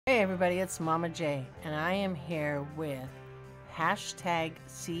Hey everybody, it's Mama J, and I am here with hashtag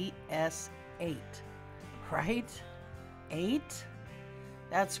CS8. Right? 8?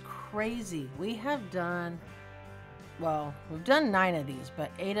 That's crazy. We've done 9 of these,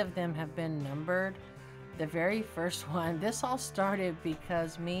 but 8 of them have been numbered. The very first one, this all started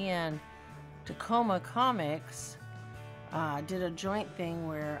because me and Tacoma Comics did a joint thing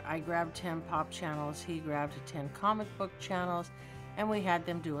where I grabbed 10 pop channels, he grabbed 10 comic book channels, and we had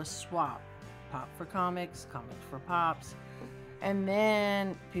them do a swap. Pop for comics, comics for pops. And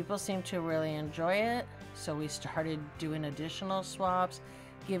then people seemed to really enjoy it, so we started doing additional swaps,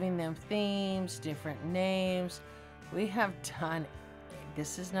 giving them themes, different names. We have done,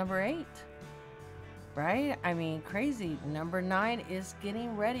 this is number 8, right? I mean, crazy. Number 9 is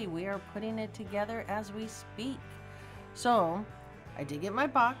getting ready. We are putting it together as we speak. So I did get my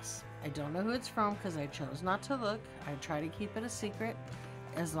box. I don't know who it's from because I chose not to look. I try to keep it a secret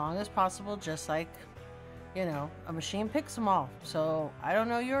as long as possible, just like, you know, a machine picks them all. So I don't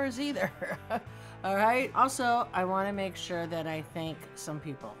know yours either. All right. Also, I want to make sure that I thank some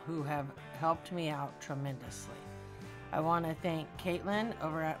people who have helped me out tremendously. I want to thank Caitlin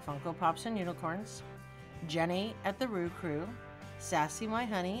over at Funko Pops and Unicorns, Jenny at the Roo Crew, Sassy My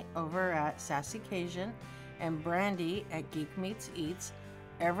Honey over at Sassy Cajun, and Brandy at Geek Meets Eats.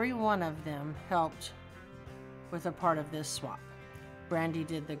 Every one of them helped with a part of this swap. Brandy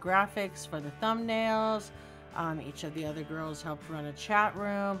did the graphics for the thumbnails. Each of the other girls helped run a chat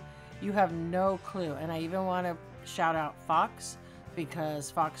room. You have no clue. And I even want to shout out Fox, because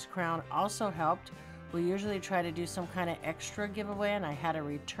Fox Crown also helped. We usually try to do some kind of extra giveaway, and I had a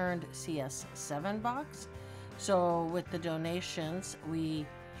returned CS7 box. So with the donations, we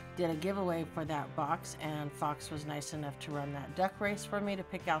did a giveaway for that box, and Fox was nice enough to run that duck race for me to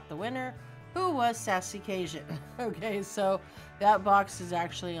pick out the winner, who was Sassy Cajun. Okay, so that box is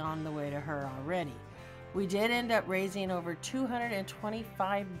actually on the way to her already. We did end up raising over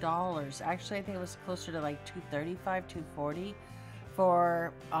 $225. Actually, I think it was closer to like $235, $240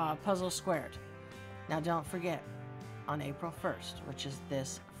 for Puzzle Squared. Now don't forget, on April 1st, which is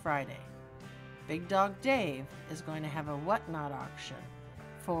this Friday, Big Dog Dave is going to have a whatnot auction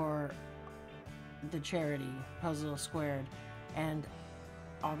for the charity Puzzle Squared, and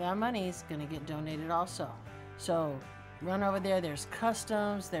all that money is going to get donated also. So run over there. There's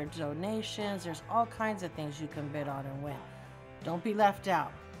customs, there's donations, there's all kinds of things you can bid on and win. Don't be left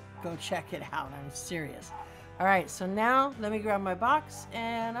out. Go check it out. I'm serious. All right, so now let me grab my box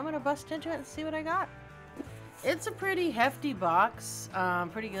and I'm going to bust into it and see what I got. It's a pretty hefty box,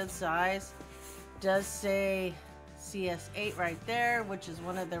 pretty good size. Does say CS8 right there, which is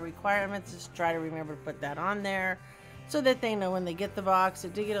one of the requirements. Just try to remember to put that on there so that they know when they get the box.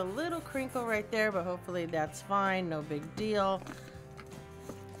 It did get a little crinkle right there, but hopefully that's fine, no big deal.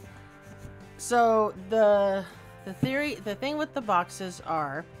 So the thing with the boxes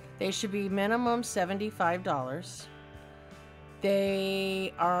are they should be minimum $75.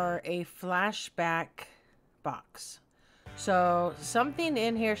 They are a flashback box, so something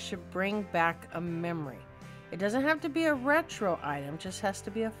in here should bring back a memory. It doesn't have to be a retro item, just has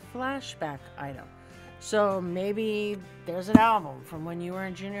to be a flashback item. So maybe there's an album from when you were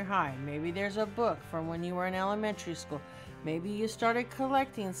in junior high. Maybe there's a book from when you were in elementary school. Maybe you started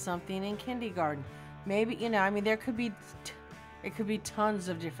collecting something in kindergarten. Maybe, you know, I mean, it could be tons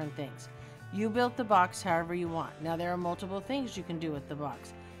of different things. You built the box however you want. Now, there are multiple things you can do with the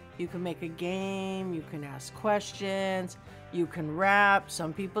box. You can make a game, you can ask questions, you can rap.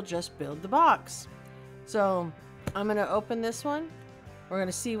 Some people just build the box. So I'm going to open this one. We're going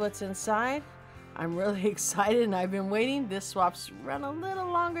to see what's inside. I'm really excited and I've been waiting. This swap's run a little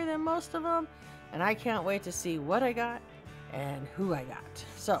longer than most of them, and I can't wait to see what I got and who I got.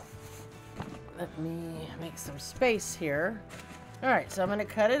 So let me make some space here. All right, so I'm going to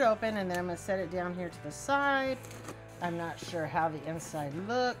cut it open and then I'm going to set it down here to the side. I'm not sure how the inside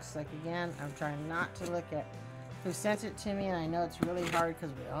looks. Like, again, I'm trying not to look at who sent it to me, and I know it's really hard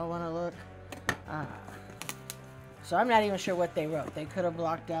because we all want to look. So I'm not even sure what they wrote. They could have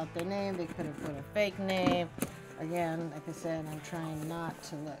blocked out their name. They could have put a fake name. Again, like I said, I'm trying not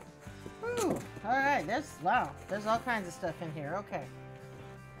to look. Whew. All right, wow, there's all kinds of stuff in here. Okay,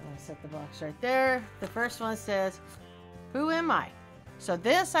 I'm gonna set the box right there. The first one says, "Who am I?" So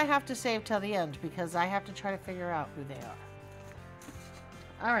this I have to save till the end because I have to try to figure out who they are.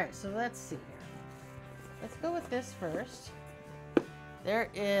 All right, so let's see here. Let's go with this first. There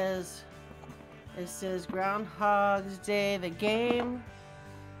is, it says Groundhog's Day, the game.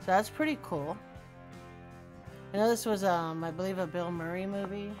 So that's pretty cool. I know this was, I believe, a Bill Murray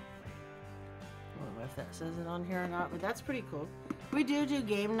movie. I don't know if that says it on here or not, but that's pretty cool. We do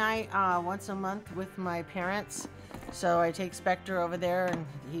game night once a month with my parents. So I take Spectre over there and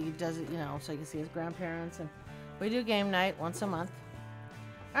he does it, you know, so you can see his grandparents. And we do game night once a month.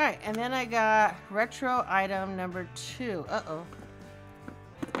 All right, and then I got retro item number 2. Uh-oh.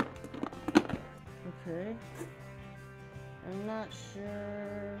 Okay. I'm not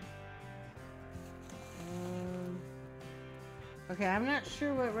sure. Okay, I'm not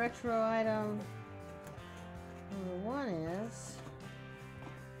sure what retro item number 1 is.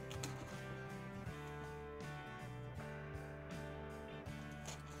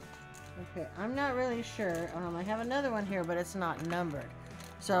 Okay, I'm not really sure. I have another one here, but it's not numbered.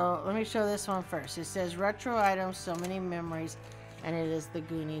 So let me show this one first. It says retro items, so many memories, and it is the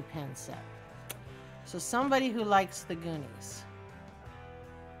Goonie pen set. So somebody who likes the Goonies.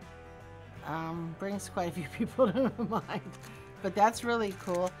 Brings quite a few people to mind. But that's really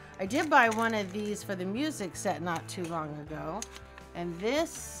cool. I did buy one of these for the music set not too long ago. And this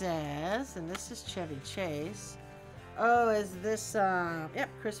says, and this is Chevy Chase. Oh, is this, yep,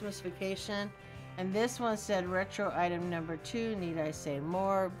 Christmas Vacation. And this one said retro item number 2, need I say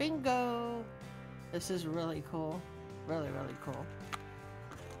more? Bingo! This is really cool. Really, really cool.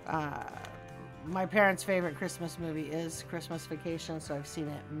 My parents' favorite Christmas movie is Christmas Vacation, so I've seen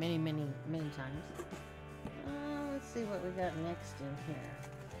it many, many, many times. Let's see what we got next in here.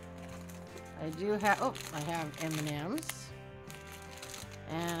 I do have, oh, I have M&M's.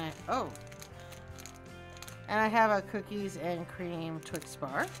 And and I have a cookies and cream Twix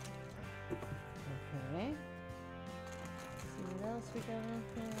bar. Okay. Let's see what else we got in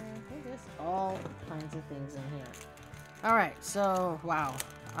here. I think there's all kinds of things in here. All right, so wow.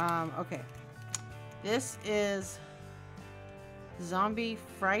 Okay. This is Zombie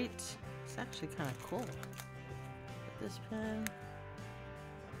Fright. It's actually kind of cool. This pen.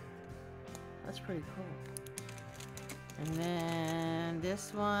 That's pretty cool. And then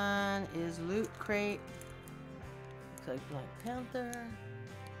this one is Loot Crate. Looks like Black Panther.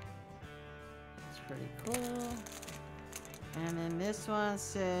 It's pretty cool. And then this one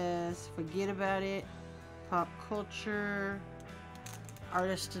says Forget About It. Pop Culture.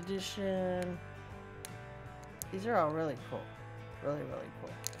 Artist Edition. These are all really cool. Really, really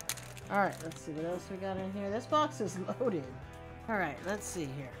cool. Alright, let's see what else we got in here. This box is loaded. Alright, let's see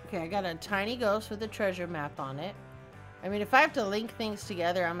here. Okay, I got a tiny ghost with a treasure map on it. I mean, if I have to link things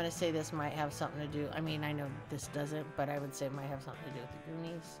together, I'm going to say this might have something to do. I mean, I know this doesn't, but I would say it might have something to do with the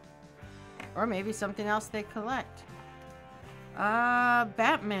Goonies. Or maybe something else they collect.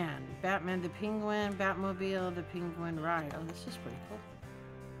 Batman. Batman the Penguin, Batmobile, the Penguin Ride. Oh, this is pretty cool.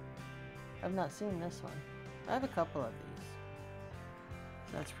 I've not seen this one. I have a couple of these.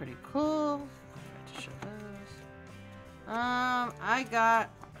 So that's pretty cool. I'll try to show those. I got,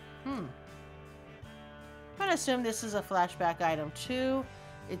 I'm gonna assume this is a flashback item too.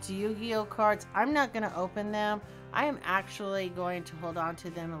 It's Yu-Gi-Oh cards. I'm not gonna open them. I am actually going to hold on to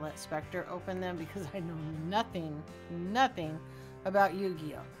them and let Spectre open them because I know nothing about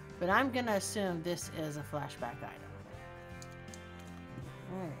Yu-Gi-Oh. But I'm gonna assume this is a flashback item.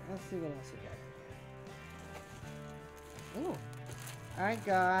 Alright, let's see what else we got. Ooh. I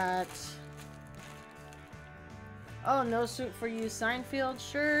got, oh, No Suit for You Seinfeld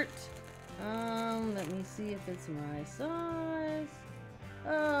shirt. Let me see if it's my size.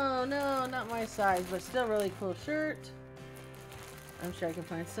 Oh, no, not my size, but still really cool shirt. I'm sure I can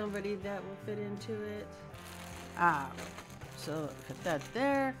find somebody that will fit into it. So put that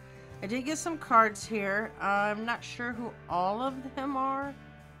there. I did get some cards here. I'm not sure who all of them are.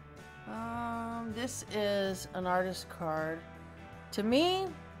 This is an artist card. To me,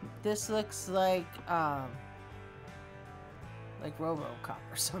 this looks like RoboCop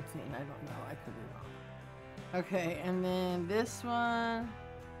or something. I don't know. I could be wrong. Okay, and then this one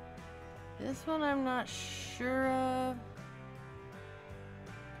I'm not sure of.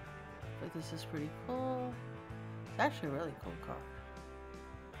 But this is pretty cool. It's actually a really cool card.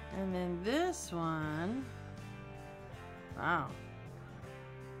 And then this one, wow.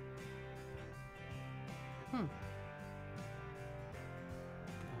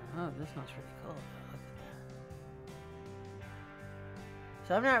 Oh, this one's pretty cool. Look at that.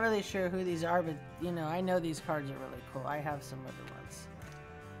 So I'm not really sure who these are, but you know, I know these cards are really cool. I have some other ones.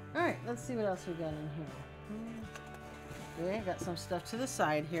 Alright, let's see what else we got in here. Okay, got some stuff to the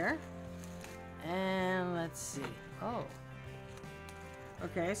side here. And let's see. Oh.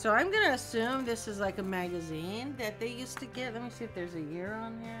 Okay, so I'm gonna assume this is like a magazine that they used to get. Let me see if there's a year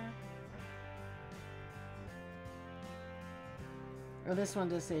on here. Oh, this one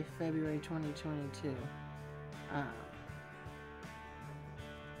does say February 2022.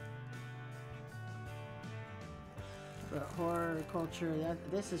 But horror culture,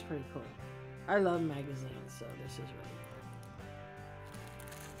 this is pretty cool. I love magazines, so this is really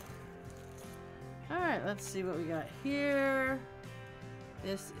cool. Alright, let's see what we got here.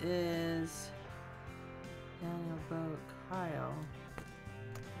 This is Daniel Boat Kyle.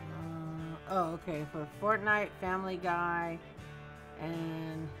 Oh, okay, for Fortnite, Family Guy,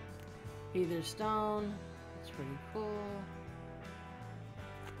 and Heather Stone. That's pretty cool.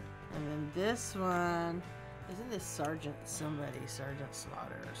 And then this one, isn't this Sergeant somebody? Sergeant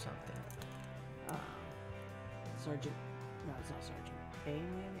Slaughter or something. Sergeant, no, it's not Sergeant K,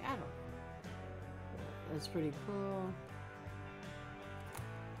 maybe? I don't know. That's pretty cool.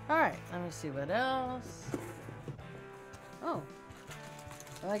 Alright, let me see what else. Oh.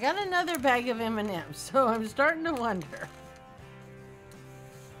 Well, I got another bag of M&Ms, so I'm starting to wonder.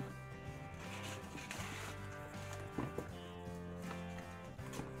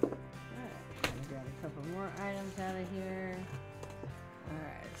 Alright, grab a couple more items out of here.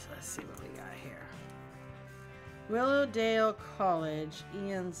 Alright, so let's see what we got here. Willowdale College,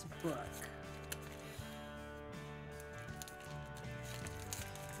 Ian's book.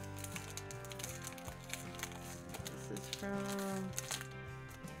 This is from...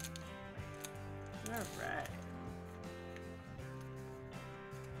 Alright.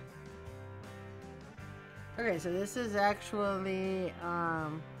 Okay, so this is actually,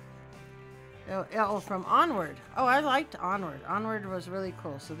 from Onward. Oh, I liked Onward. Onward was really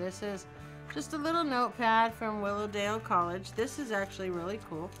cool. So this is just a little notepad from Willowdale College. This is actually really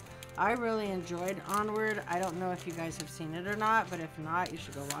cool. I really enjoyed Onward. I don't know if you guys have seen it or not, but if not, you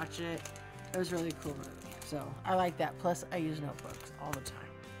should go watch it. It was a really cool movie. So I like that. Plus, I use notebooks all the time.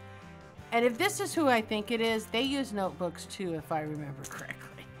 And if this is who I think it is, they use notebooks too, if I remember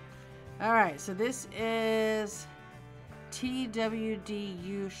correctly. All right, so this is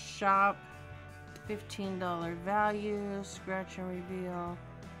TWDU Shop, $15 value, scratch and reveal.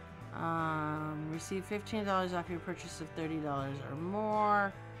 Receive $15 off your purchase of $30 or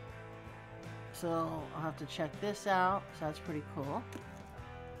more. So I'll have to check this out. So that's pretty cool.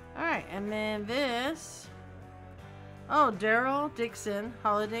 All right, and then this. Oh, Daryl Dixon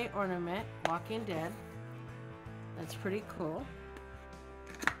Holiday Ornament, Walking Dead. That's pretty cool.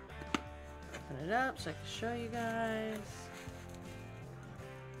 Open it up so I can show you guys.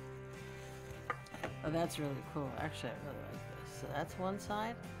 Oh, that's really cool. Actually, I really like this. So that's one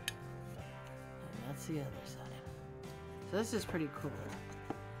side, and that's the other side. So this is pretty cool.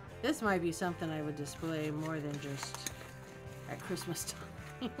 This might be something I would display more than just at Christmas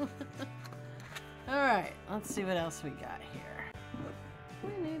time. Alright, let's see what else we got here.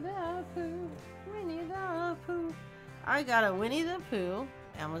 Winnie the Pooh, Winnie the Pooh. I got a Winnie the Pooh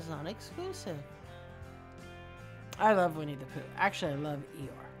Amazon exclusive. I love Winnie the Pooh. Actually, I love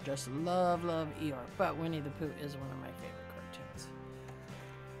Eeyore. Just love Eeyore. But Winnie the Pooh is one of my favorite cartoons.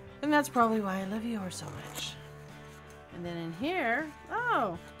 And that's probably why I love Eeyore so much. And then in here,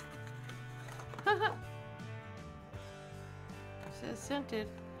 oh. It says scented.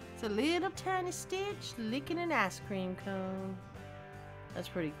 It's a little tiny Stitch licking an ice cream cone. That's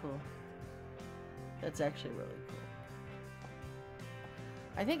pretty cool. That's actually really cool.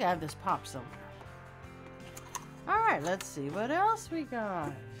 I think I have this pop somewhere. Alright, let's see what else we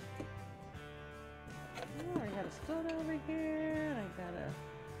got. Oh, I got a soda over here. And I got a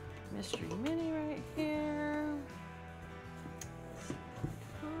mystery mini right here.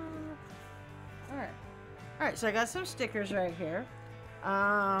 Alright, so I got some stickers right here.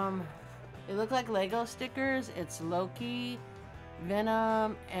 They look like Lego stickers. It's Loki,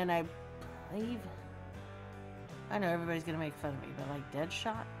 Venom, and I believe, I know everybody's gonna make fun of me, but like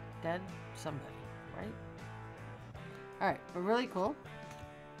Deadshot, Dead somebody, right? Alright, but really cool.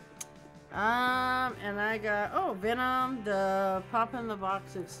 And I got, oh, Venom, the Pop in the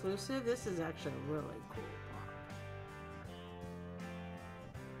Box exclusive. This is actually a really cool pop.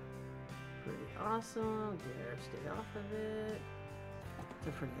 Pretty awesome. Dare stay off of it. It's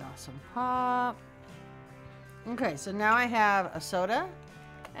a pretty awesome pop. Okay, so now I have a soda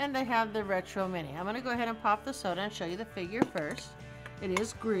and I have the Retro Mini. I'm going to go ahead and pop the soda and show you the figure first. It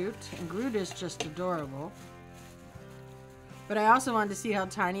is Groot, and Groot is just adorable. But I also wanted to see how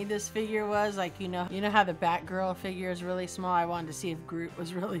tiny this figure was. Like, you know how the Batgirl figure is really small? I wanted to see if Groot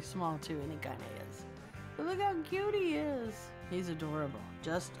was really small too, and he kind of is. But look how cute he is. He's adorable.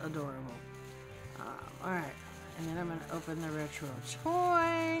 Just adorable. Alright. And then I'm going to open the retro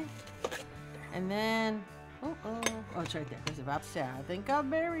toy. And then, oh, it's right there. I was about to say, I think I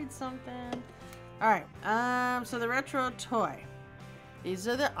buried something. Alright, so the retro toy. These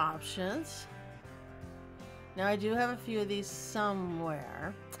are the options. Now I do have a few of these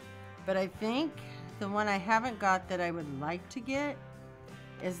somewhere. But I think the one I haven't got that I would like to get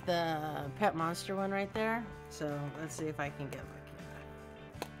is the Pet Monster one right there. So let's see if I can get lucky.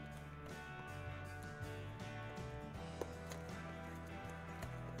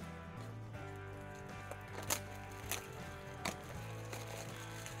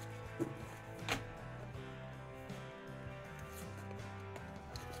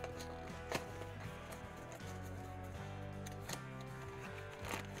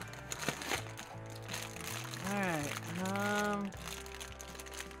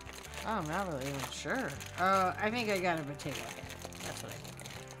 Oh, I'm not really even sure. I think I got a potato head. That's what I think.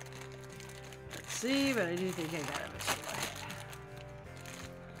 Let's see, but I do think I got a potato head.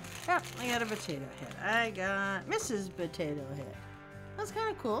 Yep, I got a potato head. I got Mrs. Potato Head. That's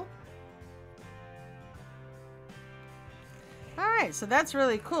kind of cool. Alright, so that's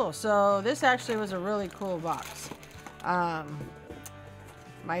really cool. So this actually was a really cool box. My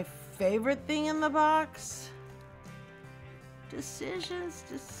favorite thing in the box... Decisions.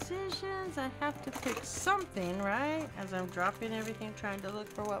 I have to pick something, right? As I'm dropping everything, trying to look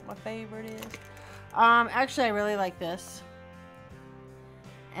for what my favorite is. Actually, I really like this.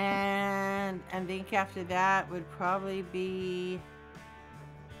 And I think after that would probably be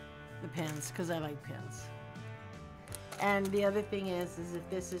the pins, because I like pins. And the other thing is if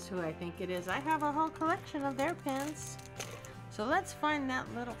this is who I think it is, I have a whole collection of their pins. So let's find that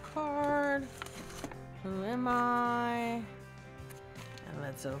little card. Who am I? And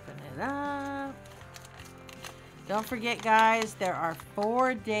let's open it up. Don't forget, guys, there are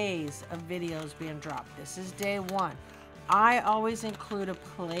 4 days of videos being dropped. This is day 1. I always include a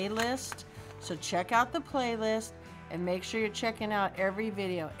playlist, so check out the playlist and make sure you're checking out every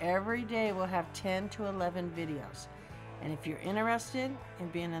video. Every day we'll have 10 to 11 videos. And if you're interested in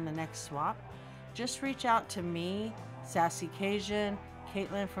being in the next swap, just reach out to me, Sassy Cajun,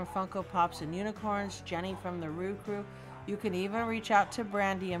 Caitlin from Funko Pops and Unicorns, Jenny from the Roo Crew. You can even reach out to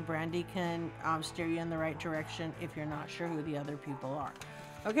Brandy, and Brandy can steer you in the right direction if you're not sure who the other people are.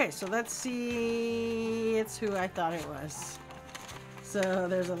 Okay, so let's see. It's who I thought it was. So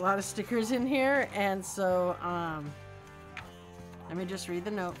there's a lot of stickers in here, and so let me just read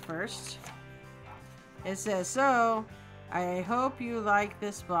the note first. It says, so I hope you like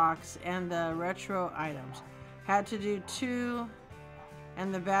this box and the retro items. Had to do 2,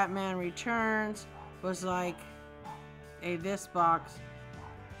 and the Batman Returns was like this box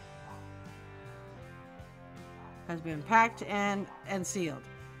has been packed and sealed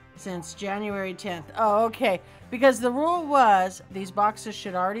since January 10th. Oh, okay. Because the rule was these boxes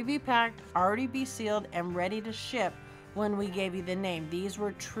should already be packed, already be sealed, and ready to ship when we gave you the name. These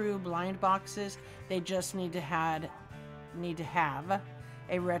were true blind boxes. They just need to have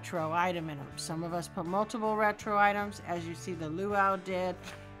a retro item in them. Some of us put multiple retro items, as you see the Luau did.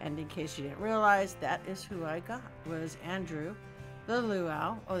 And in case you didn't realize, that is who I got, was Andrew, the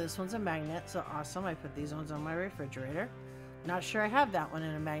Luau. Oh, this one's a magnet, so awesome. I put these ones on my refrigerator. Not sure I have that one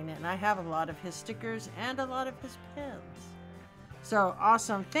in a magnet, and I have a lot of his stickers and a lot of his pins. So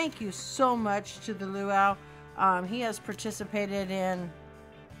awesome. Thank you so much to the Luau. He has participated in,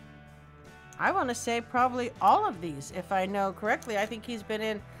 I want to say, probably all of these, if I know correctly. I think he's been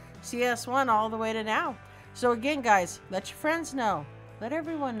in CS1 all the way to now. So again, guys, let your friends know. Let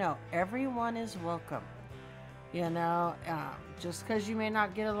everyone know. Everyone is welcome. You know, just because you may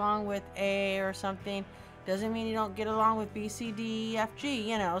not get along with A or something doesn't mean you don't get along with B, C, D, E, F,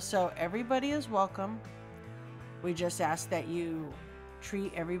 G, you know. So everybody is welcome. We just ask that you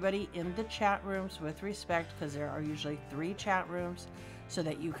treat everybody in the chat rooms with respect, because there are usually 3 chat rooms, so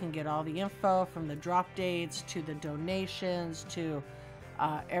that you can get all the info from the drop dates to the donations to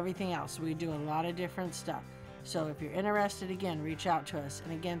everything else. We do a lot of different stuff. So if you're interested, again, reach out to us.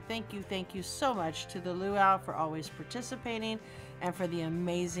 And again, thank you so much to the Luau for always participating and for the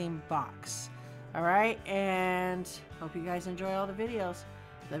amazing box. All right, and hope you guys enjoy all the videos.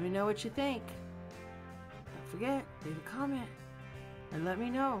 Let me know what you think. Don't forget, leave a comment and let me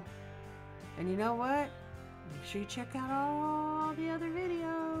know. And you know what? Make sure you check out all the other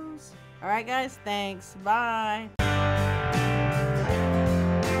videos. All right, guys, thanks. Bye.